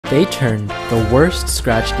They turned the worst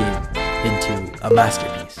Scratch game into a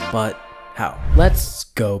masterpiece. But how? Let's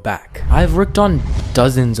go back. I've worked on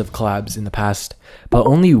dozens of collabs in the past, but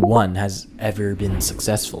only one has ever been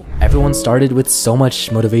successful. Everyone started with so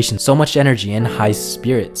much motivation, so much energy and high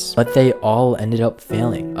spirits, but they all ended up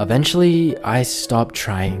failing. Eventually, I stopped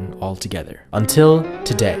trying altogether. Until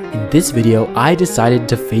today. In this video, I decided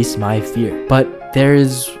to face my fear. But there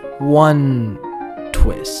is one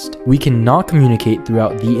twist. We cannot communicate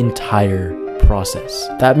throughout the entire process.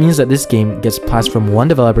 That means that this game gets passed from one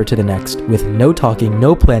developer to the next with no talking,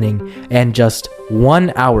 no planning, and just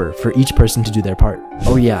 1 hour for each person to do their part.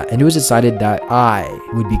 Oh yeah, and it was decided that I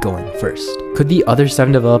would be going first. Could the other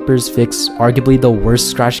 7 developers fix arguably the worst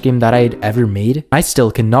Scratch game that I had ever made? I still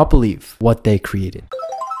cannot believe what they created.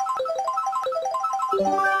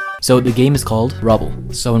 So the game is called Rubble.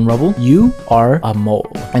 So in Rubble, you are a mole.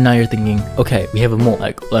 And now you're thinking, okay, we have a mole.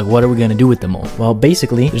 Like what are we gonna do with the mole? Well,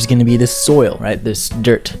 basically, there's gonna be this soil, right? This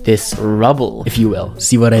dirt, this rubble, if you will.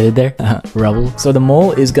 See what I did there? Rubble. So the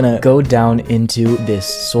mole is gonna go down into this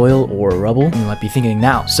soil or rubble. You might be thinking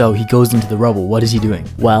now. So he goes into the rubble. What is he doing?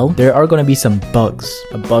 Well, there are gonna be some bugs.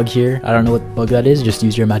 A bug here. I don't know what bug that is. Just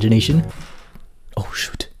use your imagination. Oh,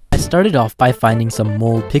 shoot. I started off by finding some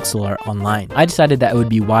mole pixel art online. I decided that it would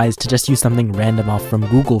be wise to just use something random off from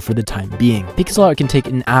Google for the time being. Pixel art can take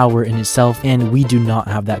an hour in itself, and we do not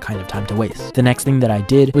have that kind of time to waste. The next thing that I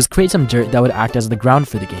did was create some dirt that would act as the ground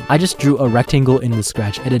for the game. I just drew a rectangle in the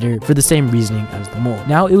Scratch editor for the same reasoning as the mole.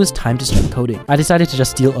 Now it was time to start coding. I decided to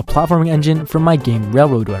just steal a platforming engine from my game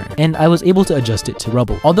Railroad Runner, and I was able to adjust it to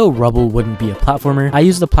Rubble. Although Rubble wouldn't be a platformer, I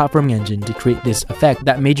used the platforming engine to create this effect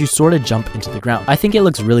that made you sort of jump into the ground. I think it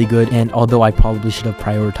looks really good, and although I probably should have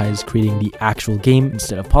prioritized creating the actual game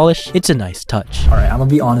instead of polish, it's a nice touch. Alright, I'm gonna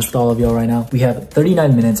be honest with all of y'all right now. We have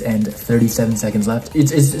 39 minutes and 37 seconds left.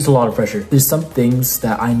 It's a lot of pressure. There's some things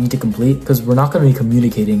that I need to complete because we're not gonna be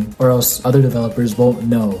communicating, or else other developers won't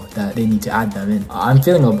know that they need to add them in. I'm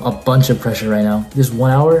feeling a bunch of pressure right now. This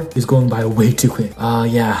 1 hour is going by way too quick.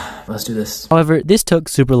 Yeah, let's do this. However, this took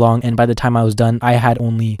super long, and by the time I was done, I had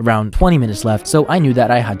only around 20 minutes left, so I knew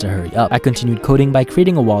that I had to hurry up. I continued coding by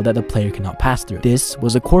creating a wall that the player cannot pass through. This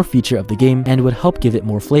was a core feature of the game and would help give it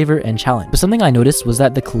more flavor and challenge. But something I noticed was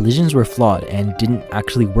that the collisions were flawed and didn't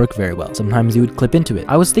actually work very well. Sometimes you would clip into it.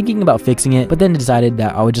 I was thinking about fixing it, but then decided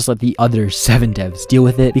that I would just let the other 7 devs deal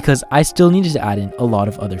with it because I still needed to add in a lot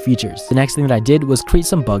of other features. The next thing that I did was create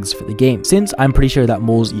some bugs for the game. Since I'm pretty sure that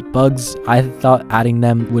moles eat bugs, I thought adding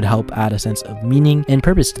them would help add a sense of meaning and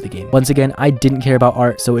purpose to the game. Once again, I didn't care about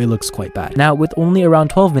art, so it looks quite bad. Now, with only around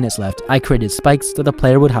 12 minutes left, I created spikes that the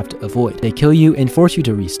player would have to avoid. They kill you and force you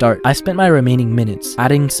to restart. I spent my remaining minutes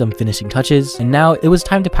adding some finishing touches, and now it was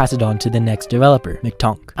time to pass it on to the next developer,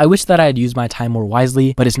 McTonk. I wish that I had used my time more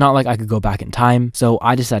wisely, but it's not like I could go back in time, so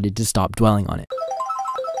I decided to stop dwelling on it.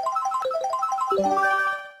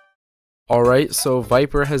 Alright, so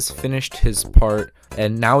Viper has finished his part,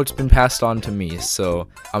 and now it's been passed on to me, so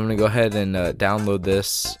I'm gonna go ahead and download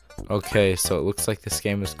this. Okay, so it looks like this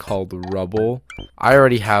game is called Rubble. I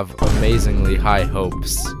already have amazingly high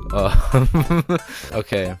hopes.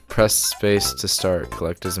 Okay, press space to start.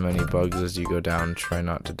 Collect as many bugs as you go down. Try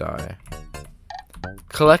not to die.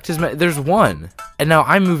 Collect as many. There's one! And now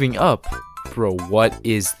I'm moving up. Bro, what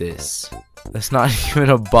is this? That's not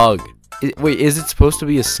even a bug. Wait, is it supposed to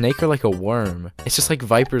be a snake or like a worm? It's just like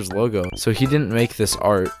Viper's logo. So he didn't make this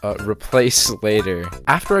art. Replace later.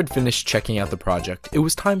 After I'd finished checking out the project, it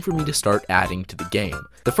was time for me to start adding to the game.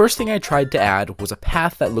 The first thing I tried to add was a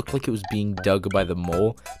path that looked like it was being dug by the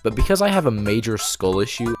mole, but because I have a major skull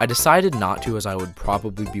issue, I decided not to, as I would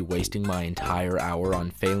probably be wasting my entire hour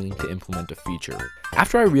on failing to implement a feature.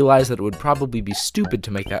 After I realized that it would probably be stupid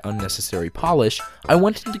to make that unnecessary polish, I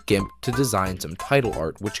went into GIMP to design some title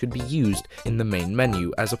art which could be used in the main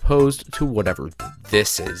menu as opposed to whatever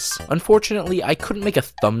this is. Unfortunately, I couldn't make a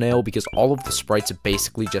thumbnail because all of the sprites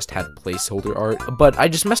basically just had placeholder art, but I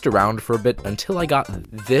just messed around for a bit until I got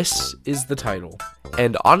this is the title.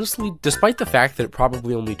 And honestly, despite the fact that it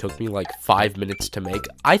probably only took me like 5 minutes to make,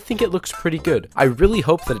 I think it looks pretty good. I really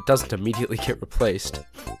hope that it doesn't immediately get replaced.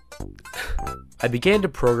 I began to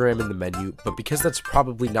program in the menu, but because that's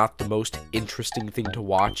probably not the most interesting thing to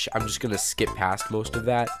watch, I'm just gonna skip past most of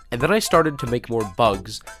that. And then I started to make more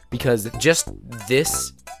bugs, because just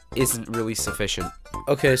this isn't really sufficient.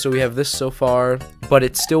 Okay, so we have this so far, but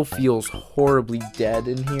it still feels horribly dead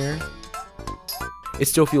in here. It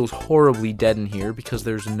still feels horribly dead in here because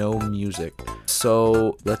there's no music.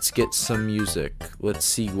 So let's get some music. Let's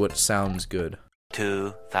see what sounds good.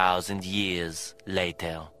 2,000 years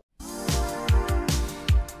later.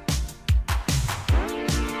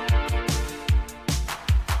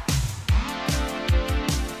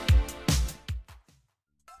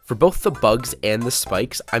 For both the bugs and the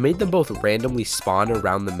spikes, I made them both randomly spawn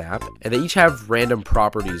around the map, and they each have random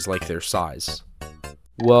properties like their size.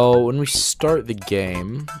 Well, when we start the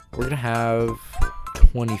game, we're gonna have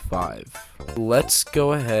 25. Let's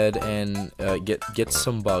go ahead and get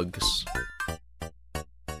some bugs.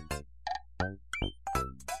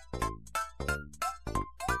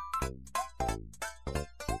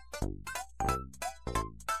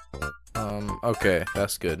 Okay,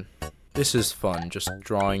 that's good. This is fun, just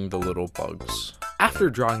drawing the little bugs. After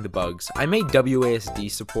drawing the bugs, I made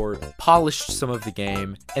WASD support, polished some of the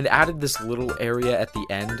game, and added this little area at the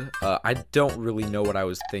end. I don't really know what I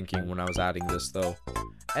was thinking when I was adding this though.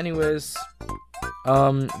 Anyways,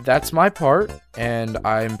 that's my part, and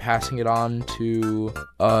I'm passing it on to,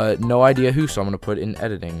 no idea who, so I'm gonna put in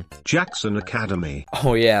editing. Jackson Academy.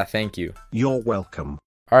 Oh yeah, thank you. You're welcome.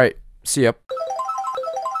 Alright, see ya.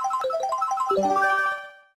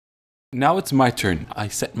 Now it's my turn. I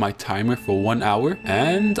set my timer for 1 hour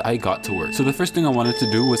and I got to work. So the first thing I wanted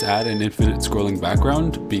to do was add an infinite scrolling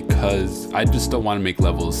background because I just don't want to make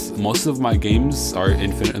levels. Most of my games are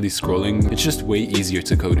infinitely scrolling. It's just way easier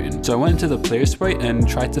to code in. So I went into the player sprite and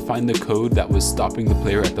tried to find the code that was stopping the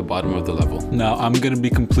player at the bottom of the level. Now I'm gonna be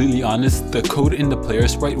completely honest, the code in the player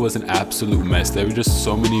sprite was an absolute mess. There were just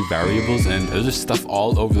so many variables and there's just stuff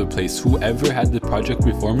all over the place. Whoever had the project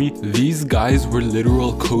before me, these guys were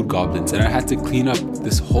literal code goblins. And I had to clean up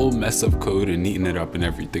this whole mess of code and neaten it up and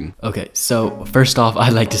everything. Okay, so first off,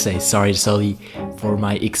 I'd like to say sorry to Sully for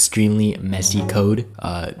my extremely messy code.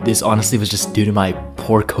 This honestly was just due to my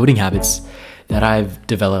poor coding habits that I've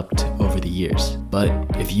developed over the years. But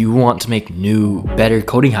if you want to make new, better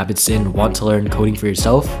coding habits and want to learn coding for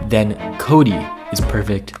yourself, then Cody is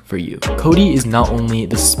perfect for you. Cody is not only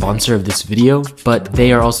the sponsor of this video, but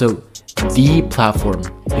they are also the platform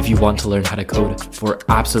if you want to learn how to code for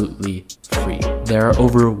absolutely free. There are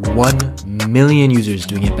over 1 million users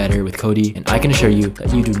doing it better with Cody, and I can assure you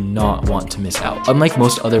that you do not want to miss out. Unlike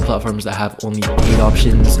most other platforms that have only paid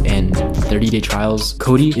options and 30-day trials,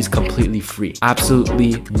 Cody is completely free,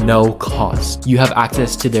 absolutely no cost. You have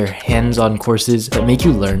access to their hands-on courses that make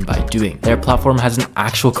you learn by doing. Their platform has an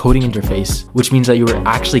actual coding interface, which means that you are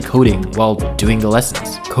actually coding while doing the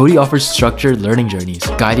lessons. Cody offers structured learning journeys,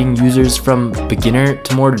 guiding users from beginner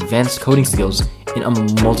to more advanced coding skills in a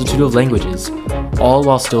multitude of languages, all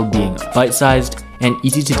while still being bite-sized and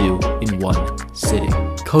easy to do in one sitting.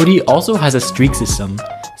 Cody also has a streak system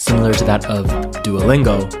similar to that of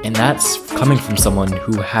Duolingo, and that's coming from someone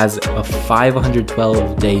who has a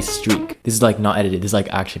 512-day streak. This is like not edited, this is like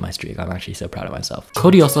actually my streak. I'm actually so proud of myself.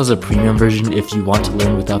 Cody also has a premium version if you want to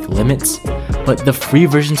learn without the limits, but the free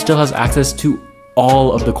version still has access to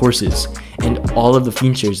all of the courses and all of the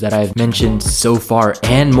features that I've mentioned so far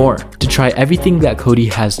and more. To try everything that Cody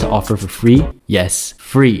has to offer for free, yes,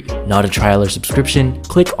 free, not a trial or subscription,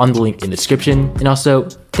 click on the link in the description. And also,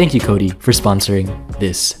 thank you Cody for sponsoring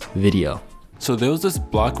this video. So there was this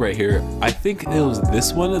block right here. I think it was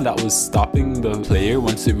this one that was stopping the player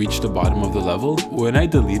once it reached the bottom of the level. When I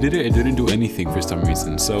deleted it, it didn't do anything for some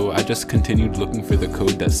reason. So I just continued looking for the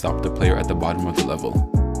code that stopped the player at the bottom of the level.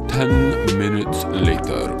 10 minutes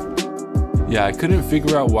later. Yeah, I couldn't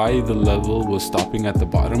figure out why the level was stopping at the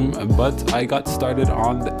bottom, but I got started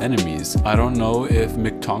on the enemies. I don't know if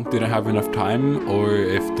McTonk didn't have enough time or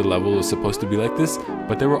if the level was supposed to be like this,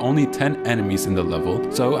 but there were only 10 enemies in the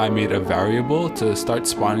level, so I made a variable to start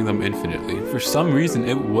spawning them infinitely. For some reason,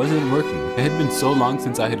 it wasn't working. It had been so long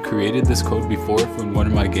since I had created this code before from one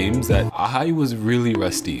of my games that I was really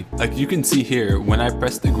rusty. Like you can see here, when I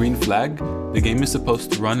press the green flag, the game is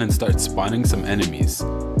supposed to run and start spawning some enemies,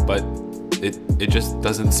 but it just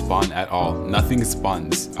doesn't spawn at all. Nothing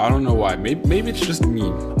spawns. I don't know why. Maybe it's just me.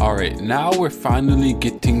 Alright, now we're finally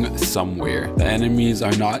getting somewhere. The enemies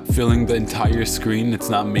are not filling the entire screen. It's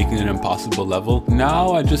not making an impossible level.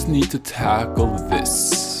 Now I just need to tackle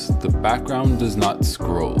this. The background does not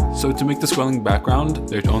scroll. So to make the scrolling background,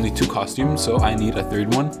 there's only 2 costumes, so I need a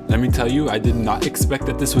 3rd one. Let me tell you, I did not expect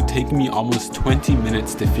that this would take me almost 20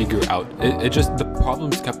 minutes to figure out. It just, the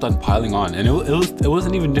problems kept on piling on, and it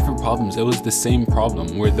wasn't even different problems. It was the same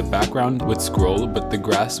problem where the background would scroll, but the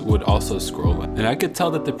grass would also scroll. And I could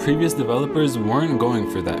tell that the previous developers weren't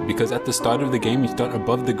going for that, because at the start of the game, you start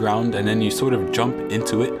above the ground and then you sort of jump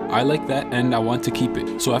into it. I like that and I want to keep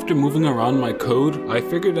it. So after moving around my code, I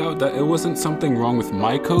figured out out that it wasn't something wrong with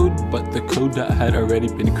my code, but the code that had already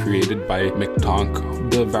been created by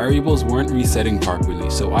McTonko. The variables weren't resetting properly,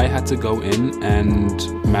 so I had to go in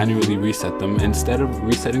and manually reset them. Instead of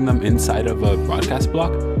resetting them inside of a broadcast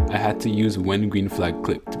block, I had to use when green flag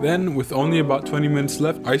clicked. Then, with only about 20 minutes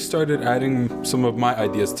left, I started adding some of my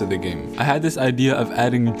ideas to the game. I had this idea of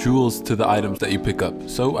adding jewels to the items that you pick up,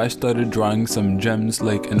 so I started drawing some gems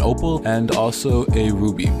like an opal and also a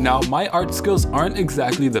ruby. Now, my art skills aren't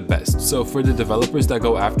exactly the best, so for the developers that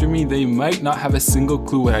go after me, they might not have a single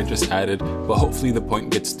clue what I just added, but hopefully the point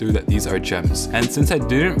gets through that these are gems. And since I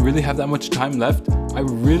didn't really have that much time left, I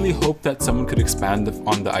really hope that someone could expand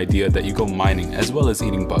on the idea that you go mining as well as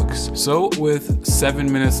eating bugs. So with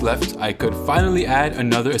 7 minutes left, I could finally add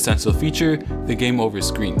another essential feature, the game over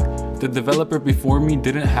screen. The developer before me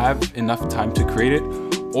didn't have enough time to create it,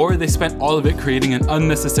 or they spent all of it creating an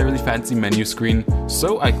unnecessarily fancy menu screen,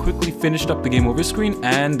 so I quickly finished up the game over screen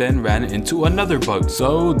and then ran into another bug.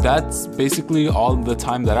 So that's basically all the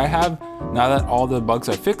time that I have. Now that all the bugs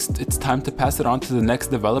are fixed, it's time to pass it on to the next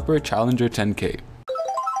developer, Challenger 10K.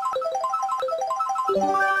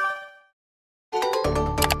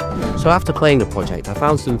 So after playing the project, I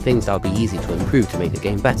found some things that would be easy to improve to make the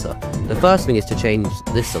game better. The first thing is to change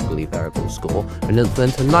this ugly variable score and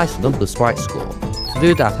implement a nice number sprite score. To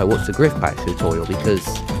do that, I watched a Griff Pack tutorial because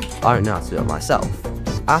I don't know how to do it myself.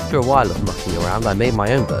 After a while of mucking around, I made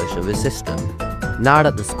my own version of this system. Now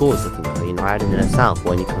that the score is looking clean, I added in a sound for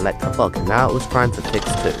when you collect a bug, and now it was time to fix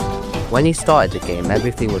too. When you started the game,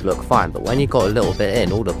 everything would look fine, but when you got a little bit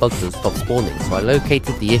in, all the bugs would stop spawning, so I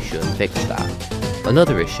located the issue and fixed that.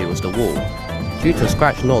 Another issue was the wall. Due to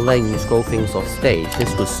Scratch not letting you scroll things off stage,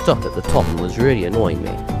 this was stuck at the top and was really annoying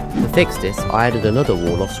me. To fix this, I added another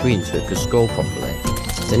wall off screen so it could scroll properly.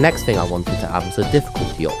 The next thing I wanted to add was a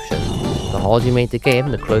difficulty option. The harder you made the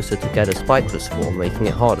game, the closer to get a spike was formed, making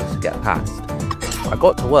it harder to get past. I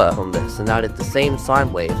got to work on this and added the same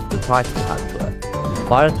sine wave the title had to it.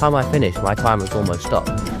 By the time I finished, my time was almost up.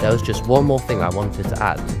 There was just one more thing I wanted to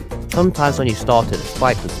add. Sometimes when you started, a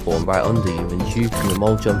spike would spawn right under you, and due to the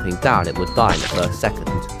mole jumping down, it would die in the first second.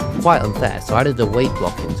 Quite unfair, so I added a weight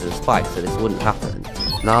block into the spike so this wouldn't happen.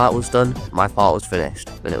 Now that was done, my part was finished,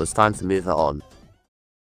 and it was time to move it on.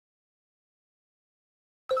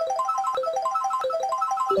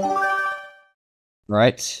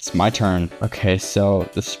 Right, it's my turn. Okay, so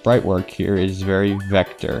the sprite work here is very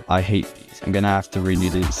vector. I hate these. I'm gonna have to redo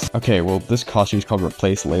these. Okay, well, this costume is called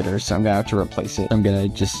replace later, so I'm gonna have to replace it. I'm gonna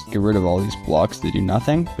just get rid of all these blocks that do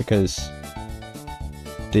nothing, because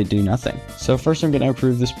they do nothing. So first I'm gonna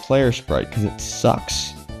improve this player sprite, because it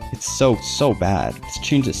sucks. It's so bad. Let's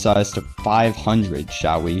change its size to 500,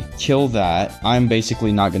 shall we? Kill that. I'm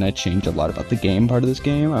basically not gonna change a lot about the game part of this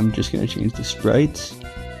game. I'm just gonna change the sprites,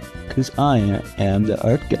 because I am the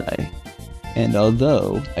art guy. And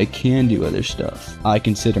although I can do other stuff, I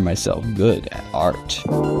consider myself good at art.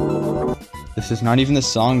 This is not even the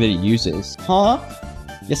song that it uses. Huh?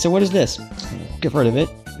 Yeah, so what is this? Get rid of it.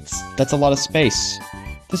 That's a lot of space.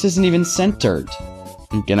 This isn't even centered.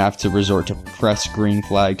 I'm gonna have to resort to press green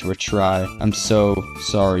flag to retry. I'm so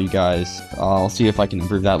sorry, guys. I'll see if I can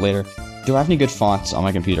improve that later. Do I have any good fonts on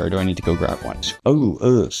my computer, or do I need to go grab one?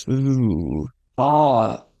 Ooh.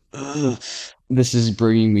 This is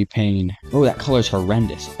bringing me pain. Oh, that color's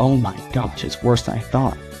horrendous. Oh my gosh, it's worse than I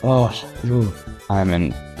thought. I'm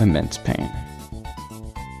in immense pain.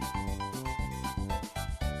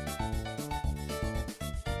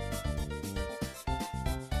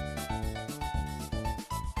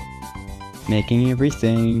 Making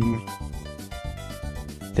everything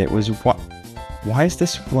that was what? Why is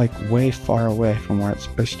this like way far away from where it's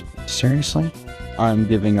supposed to be? Seriously? I'm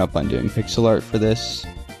giving up on doing pixel art for this.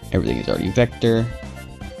 Everything is already vector.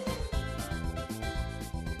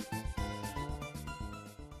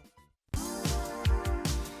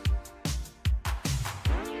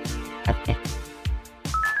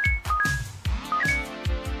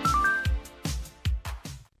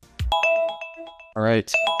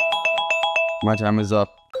 Alright. My time is up.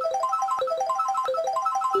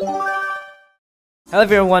 Hello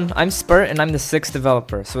everyone, I'm Spurt and I'm the 6th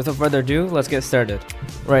developer, so without further ado, let's get started.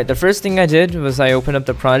 Right, the first thing I did was I opened up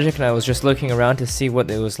the project and I was just looking around to see what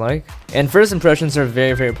it was like. And first impressions are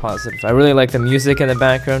very positive. I really like the music in the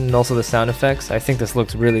background and also the sound effects. I think this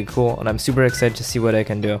looks really cool and I'm super excited to see what I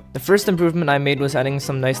can do. The first improvement I made was adding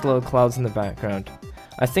some nice little clouds in the background.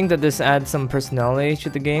 I think that this adds some personality to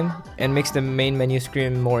the game and makes the main menu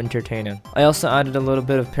screen more entertaining. I also added a little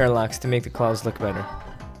bit of parallax to make the clouds look better.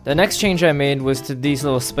 The next change I made was to these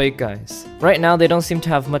little spike guys. Right now they don't seem to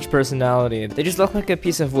have much personality. They just look like a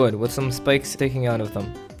piece of wood with some spikes sticking out of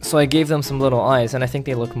them. So I gave them some little eyes and I think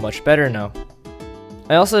they look much better now.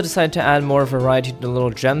 I also decided to add more variety to the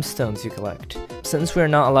little gemstones you collect. Since we are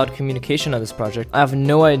not allowed communication on this project, I have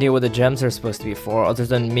no idea what the gems are supposed to be for other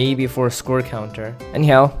than maybe for a score counter.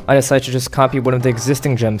 Anyhow, I decided to just copy one of the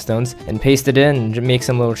existing gemstones and paste it in and make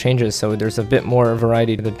some little changes so there's a bit more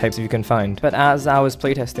variety to the types you can find. But as I was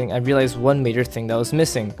playtesting, I realized one major thing that was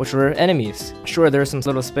missing, which were enemies. Sure, there are some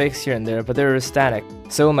little spikes here and there, but they were static.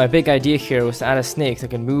 So my big idea here was to add a snake that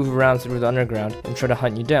can move around through the underground and try to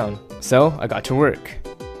hunt you down. So I got to work.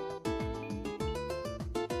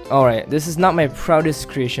 Alright, this is not my proudest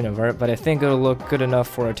creation of art, but I think it'll look good enough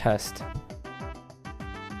for a test.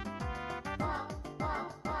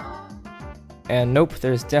 And nope,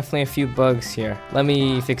 there's definitely a few bugs here. Let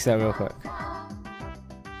me fix that real quick.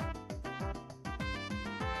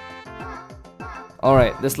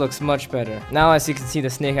 Alright, this looks much better. Now as you can see, the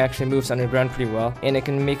snake actually moves underground pretty well, and it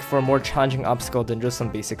can make for a more challenging obstacle than just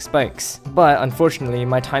some basic spikes. But unfortunately,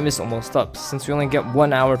 my time is almost up. Since we only get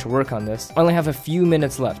 1 hour to work on this, I only have a few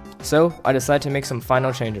minutes left. So I decided to make some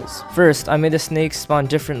final changes. First, I made the snakes spawn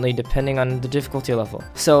differently depending on the difficulty level.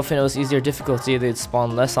 So if it was easier difficulty, they'd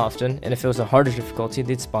spawn less often, and if it was a harder difficulty,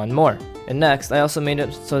 they'd spawn more. And next, I also made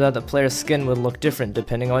it so that the player's skin would look different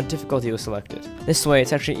depending on what difficulty was selected. This way,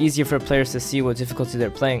 it's actually easier for players to see what difficulty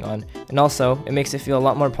they're playing on, and also, it makes it feel a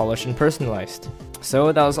lot more polished and personalized.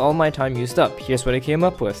 So that was all my time used up. Here's what I came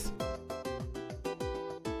up with.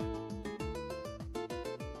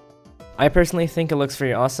 I personally think it looks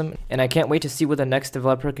very awesome, and I can't wait to see what the next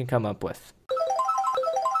developer can come up with.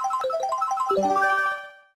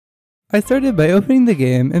 I started by opening the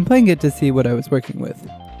game and playing it to see what I was working with.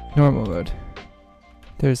 Normal mode.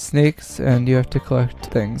 There's snakes and you have to collect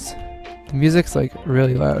things. The music's like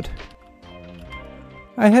really loud.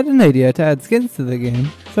 I had an idea to add skins to the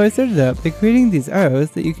game, so I started out by creating these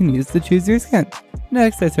arrows that you can use to choose your skin.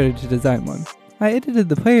 Next I started to design one. I edited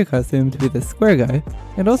the player costume to be the square guy,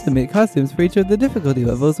 and also made costumes for each of the difficulty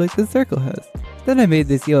levels like the circle has. Then I made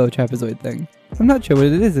this yellow trapezoid thing. I'm not sure what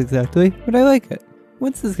it is exactly, but I like it.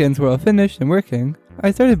 Once the skins were all finished and working,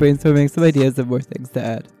 I started brainstorming some ideas of more things to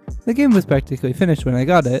add. The game was practically finished when I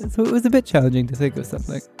got it, so it was a bit challenging to think of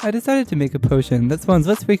something. I decided to make a potion that spawns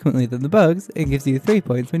less frequently than the bugs and gives you 3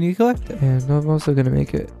 points when you collect it. And I'm also gonna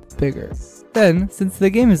make it bigger. Then, since the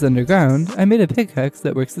game is underground, I made a pickaxe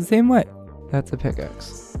that works the same way. That's a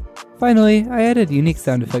pickaxe. Finally, I added unique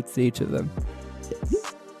sound effects to each of them.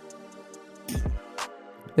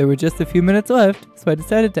 There were just a few minutes left, so I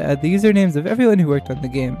decided to add the usernames of everyone who worked on the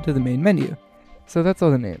game to the main menu. So that's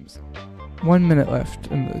all the names. 1 minute left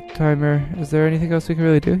in the timer. Is there anything else we can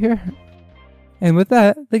really do here? And with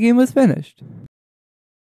that, the game was finished. Can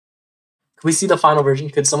we see the final version?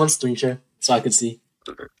 Could someone screen share so I could see?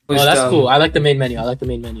 Oh, that's cool. I like the main menu.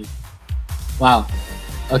 Wow.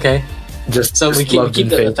 Okay. Just so we keep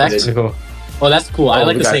the effects. Oh, that's cool. I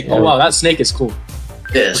like the snake. Oh wow, that snake is cool.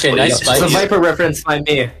 Yeah, okay, nice spike. It's a Viper reference by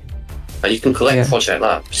me. You can collect project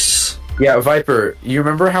labs. Yeah, Viper, you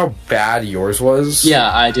remember how bad yours was?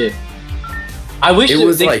 Yeah, I did. I wish it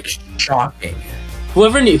was like shocking.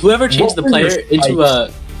 Whoever changed the player into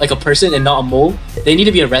a person and not a mole, they need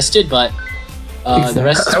to be arrested. But the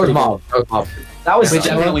rest is pretty good. That was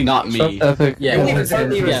definitely not me.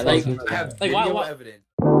 Yeah, like why?